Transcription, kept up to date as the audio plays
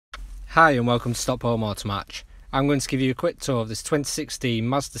Hi and welcome to Stockport Motor Match. I'm going to give you a quick tour of this 2016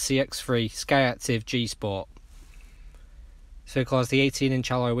 Mazda CX-3 SKYACTIV-G Sport. This vehicle has the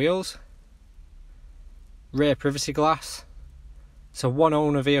 18-inch alloy wheels, rear privacy glass. It's a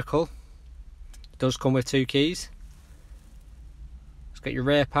one-owner vehicle. It does come with 2 keys. It's got your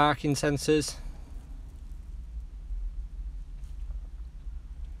rear parking sensors.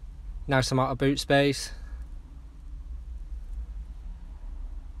 Nice amount of boot space.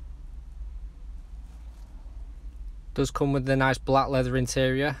 Does come with the nice black leather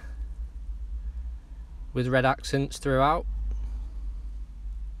interior with red accents throughout.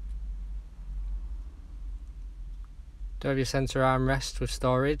 Do have your centre armrest with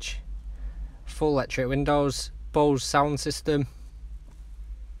storage. Full electric windows, BOSE sound system.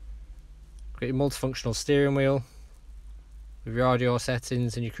 Got your multifunctional steering wheel with your audio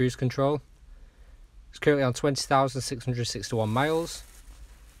settings and your cruise control. It's currently on 20,661 miles.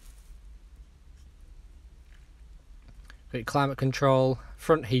 Got your climate control,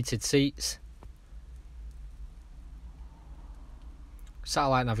 front heated seats,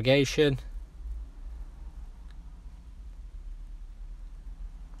 satellite navigation,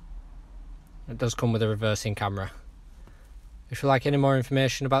 it does come with a reversing camera. If you'd like any more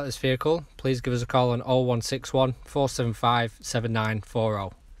information about this vehicle, please give us a call on 0161 475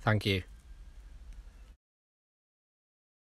 7940. Thank you.